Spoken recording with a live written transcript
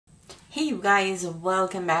Hey you guys,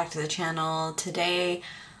 welcome back to the channel. Today,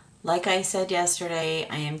 like I said yesterday,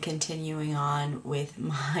 I am continuing on with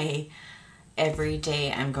my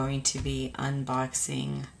everyday. I'm going to be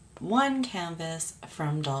unboxing one canvas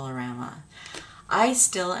from Dollarama. I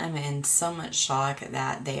still am in so much shock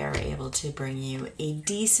that they are able to bring you a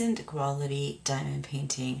decent quality diamond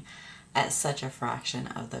painting at such a fraction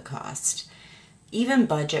of the cost. Even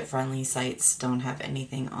budget-friendly sites don't have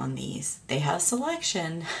anything on these. They have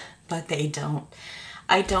selection, but they don't.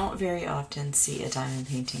 I don't very often see a diamond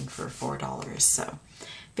painting for $4, so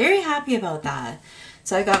very happy about that.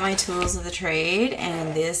 So I got my tools of the trade,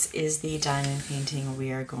 and this is the diamond painting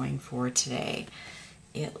we are going for today.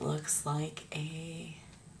 It looks like a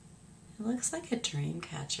dream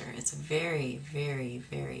catcher. It's very, very,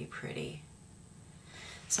 very pretty.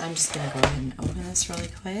 So I'm just gonna go ahead and open this really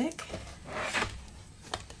quick.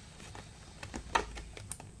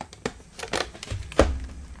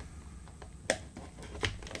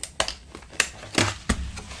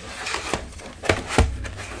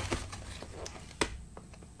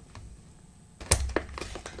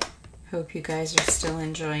 Hope you guys are still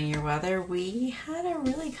enjoying your weather. We had a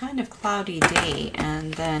really kind of cloudy day,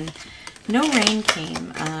 and then no rain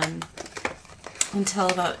came until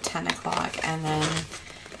about 10 o'clock, and then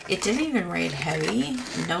it didn't even rain heavy,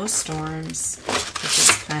 no storms, it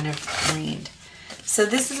just kind of rained. So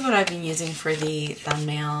this is what I've been using for the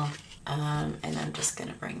thumbnail, and I'm just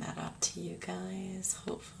going to bring that up to you guys.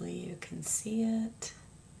 Hopefully you can see it.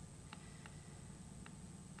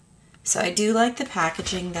 So I do like the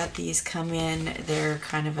packaging that these come in. They're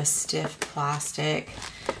kind of a stiff plastic.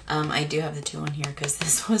 I do have the two on here because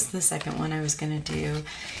this was the second one I was going to do.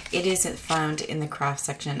 It isn't found in the craft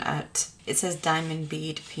section. It says diamond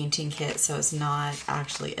bead painting kit, so it's not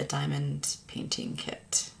actually a diamond painting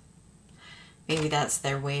kit. Maybe that's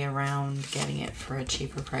their way around getting it for a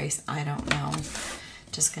cheaper price. I don't know.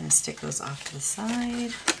 Just going to stick those off to the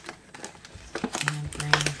side and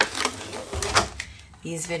bring.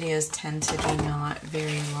 These videos tend to be not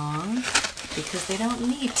very long because they don't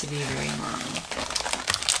need to be very long.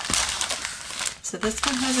 So this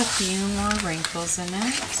one has a few more wrinkles in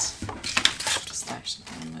it. Just actually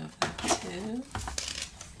going to move that too.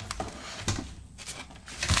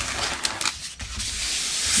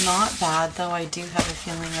 Not bad though. I do have a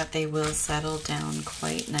feeling that they will settle down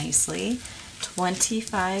quite nicely.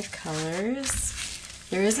 25 colors.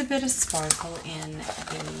 There is a bit of sparkle in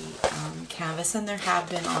the canvas, and there have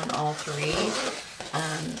been on all three.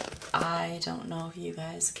 I don't know if you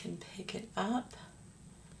guys can pick it up.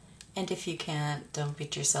 And if you can't, don't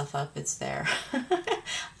beat yourself up, it's there.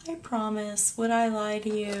 I promise. Would I lie to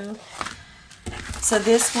you? So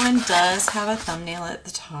this one does have a thumbnail at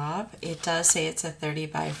the top. It does say it's a 30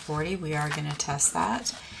 by 40. We are going to test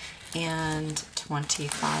that. And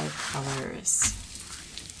 25 colors.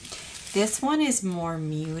 This one is more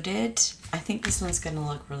muted. I think this one's going to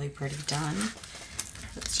look really pretty done.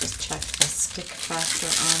 Let's just check the stick factor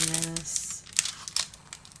on this.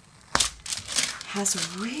 Has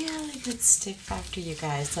really good stick factor, you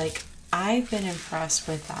guys. Like, I've been impressed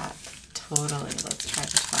with that. Totally. Let's try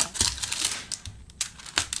the top.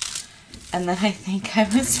 And then I think I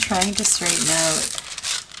was trying to straighten out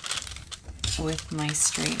with my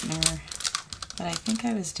straightener. But I think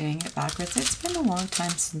I was doing it backwards. It's been a long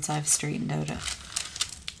time since I've straightened out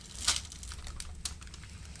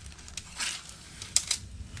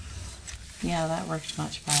Yeah, that worked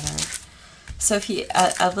much better. So if you,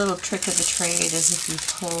 a little trick of the trade is if you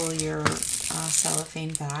pull your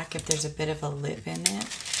cellophane back, if there's a bit of a lip in it,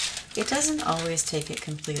 it doesn't always take it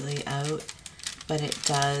completely out, but it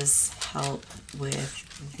does help with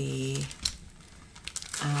the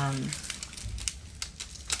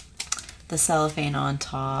cellophane on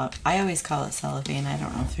top. I always call it cellophane. I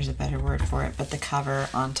don't know if there's a better word for it, but the cover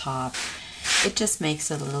on top, it just makes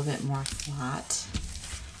it a little bit more flat,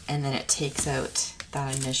 and then it takes out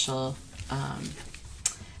that initial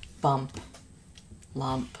bump,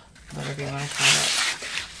 lump, whatever you want to call it.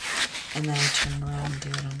 And then I turn around and do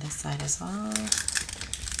it on this side as well.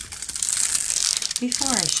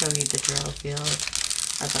 Before I show you the drill field,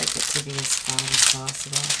 I'd like it to be as flat as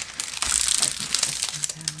possible.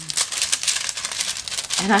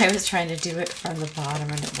 And I was trying to do it from the bottom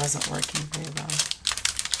and it wasn't working very well.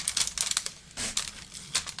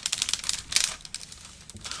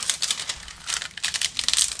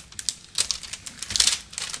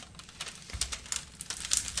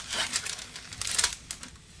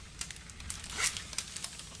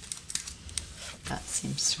 That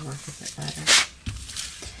seems to work a bit better.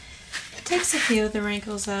 It takes a few of the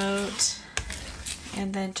wrinkles out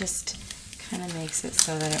and then just kind of makes it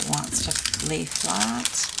so that it wants to lay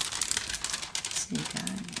flat. see,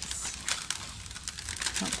 guys. I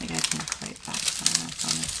don't think I can quite back that up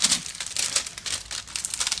on this one.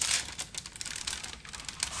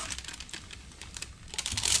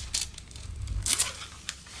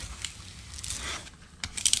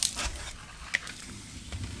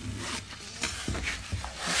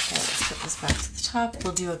 Okay, let's put this back to the top.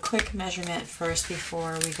 We'll do a quick measurement first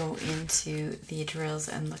before we go into the drills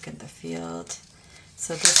and look at the field.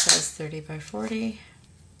 So this says 30 by 40.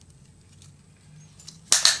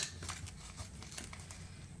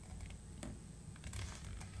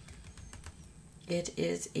 It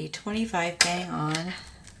is a 25 bang on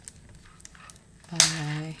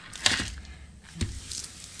by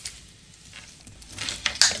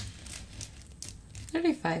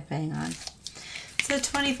 35 bang on. So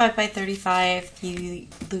 25 by 35, you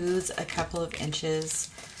lose a couple of inches.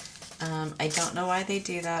 I don't know why they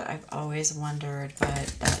do that. I've always wondered, but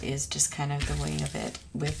that is just kind of the way of it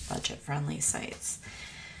with budget-friendly sites.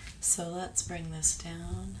 So let's bring this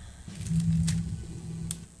down.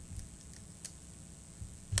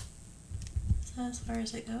 Is that as far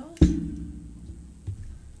as it goes?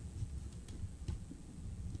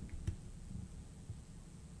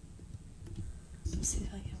 Let's see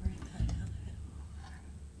if I can bring that down a bit more.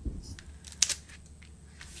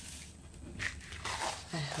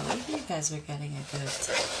 I hope you guys are getting a good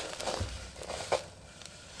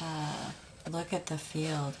look at the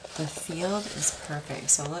field. The field is perfect.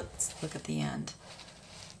 So let's look at the end.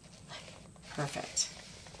 Perfect.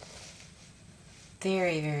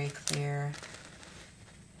 Very, very clear.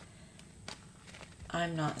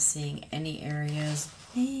 I'm not seeing any areas.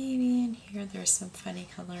 Maybe in here there's some funny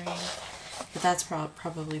coloring, but that's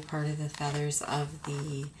probably part of the feathers of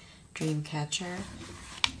the dream catcher.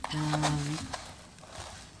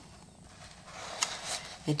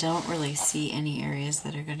 I don't really see any areas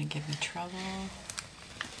that are going to give me trouble.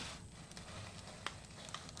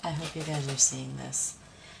 I hope you guys are seeing this.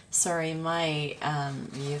 Sorry, my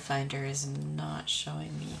viewfinder is not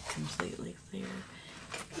showing me completely clear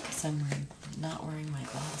because I'm not wearing my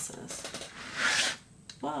glasses.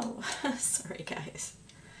 Whoa, sorry guys.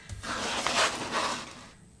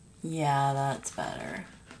 Yeah, that's better.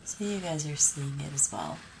 So you guys are seeing it as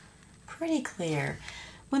well. Pretty clear.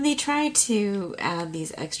 When they try to add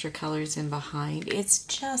these extra colors in behind, it's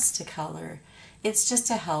just a color. It's just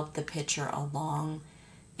to help the picture along.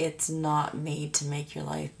 It's not made to make your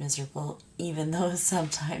life miserable, even though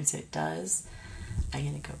sometimes it does. I'm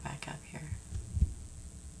going to go back up here.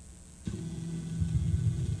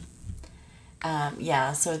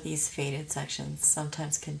 Yeah, so these faded sections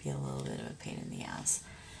sometimes can be a little bit of a pain in the ass.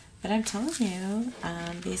 But I'm telling you,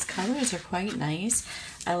 these colors are quite nice.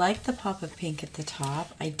 I like the pop of pink at the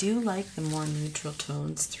top. I do like the more neutral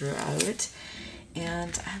tones throughout.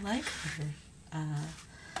 And I like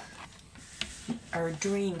our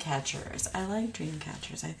dream catchers. I like dream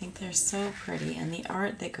catchers. I think they're so pretty. And the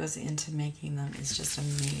art that goes into making them is just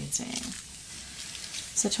amazing.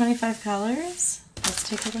 So 25 colors. Let's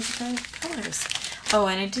take a look at the colors. Oh,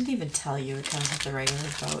 and I didn't even tell you it comes with the regular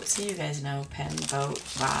boat. So you guys know pen, boat,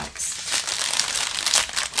 wax.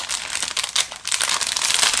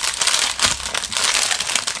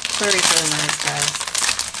 Very nice, guys.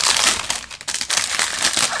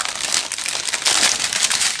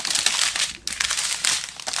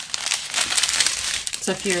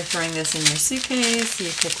 So if you're throwing this in your suitcase,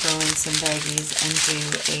 you could throw in some baggies and do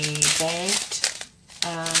a bagged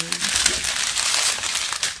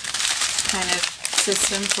kind of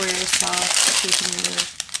system for yourself, keeping you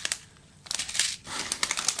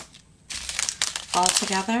all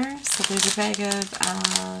together. So there's a bag of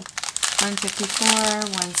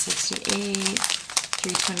 154, 168,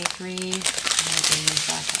 323.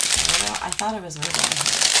 I thought it was way down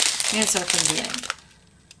here. I'm going to start from the beginning.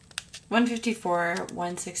 154,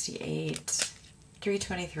 168,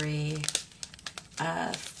 323,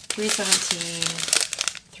 317,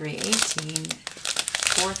 318,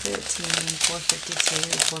 413, 452,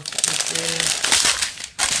 453,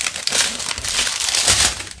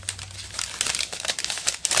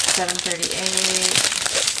 738,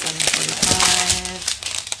 745,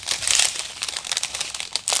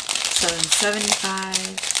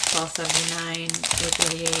 775, 1279,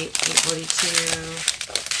 888, 842,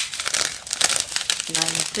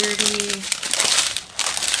 930,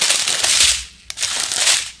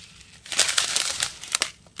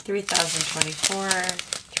 3024,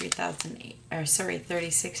 3008, or sorry,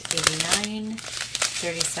 3689,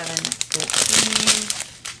 3713.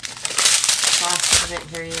 Last of it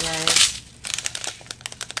here, you guys.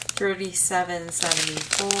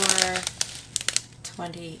 3774,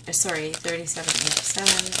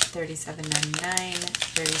 3787, 3799,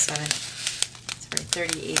 37.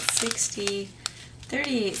 3860,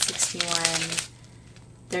 3861,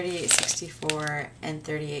 3864, and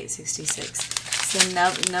 3866. So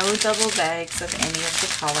no double bags of any of the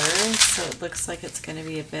colors, so it looks like it's going to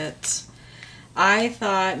be a bit... I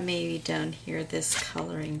thought maybe down here, this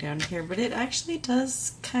coloring down here, but it actually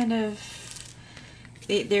does kind of...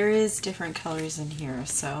 there is different colors in here,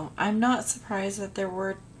 so I'm not surprised that there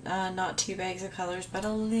were not 2 bags of colors, but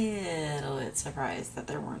a little bit surprised that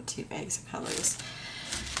there weren't 2 bags of colors.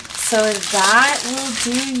 So that will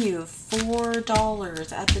do you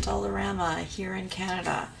 $4 at the Dollarama here in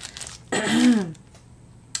Canada.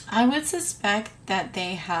 I would suspect that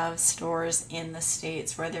they have stores in the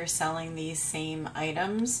States where they're selling these same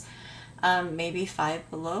items, maybe Five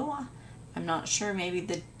Below. I'm not sure, maybe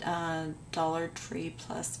the Dollar Tree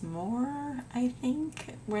Plus More, I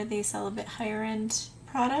think, where they sell a bit higher end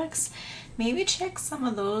products. Maybe check some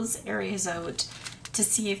of those areas out to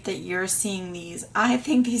see if that you're seeing these. I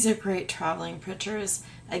think these are great traveling pictures.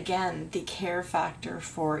 Again, the care factor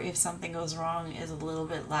for if something goes wrong is a little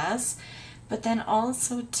bit less. But then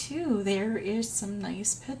also too, there is some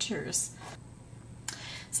nice pictures.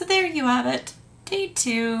 So there you have it. Day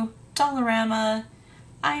 2, Dollarama.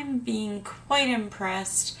 I'm being quite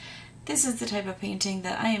impressed. This is the type of painting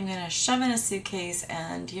that I am going to shove in a suitcase,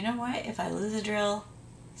 and you know what? If I lose a drill,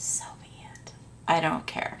 so be it. I don't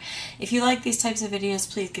care. If you like these types of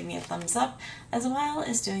videos, please give me a thumbs up, as well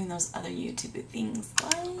as doing those other YouTube things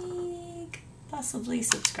like possibly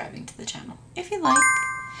subscribing to the channel. If you like.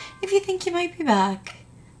 If you think you might be back,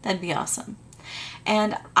 that'd be awesome.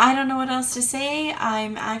 And I don't know what else to say.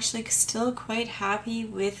 I'm actually still quite happy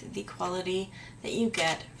with the quality that you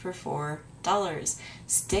get for $4.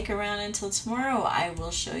 Stick around until tomorrow. I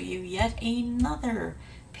will show you yet another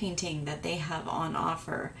painting that they have on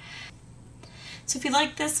offer. So if you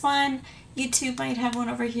like this one, YouTube might have one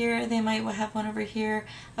over here. They might have one over here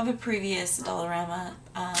of a previous Dollarama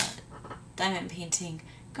diamond painting.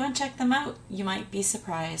 Go and check them out. You might be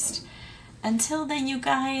surprised. Until then, you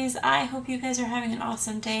guys, I hope you guys are having an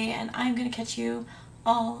awesome day, and I'm going to catch you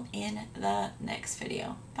all in the next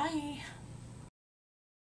video. Bye!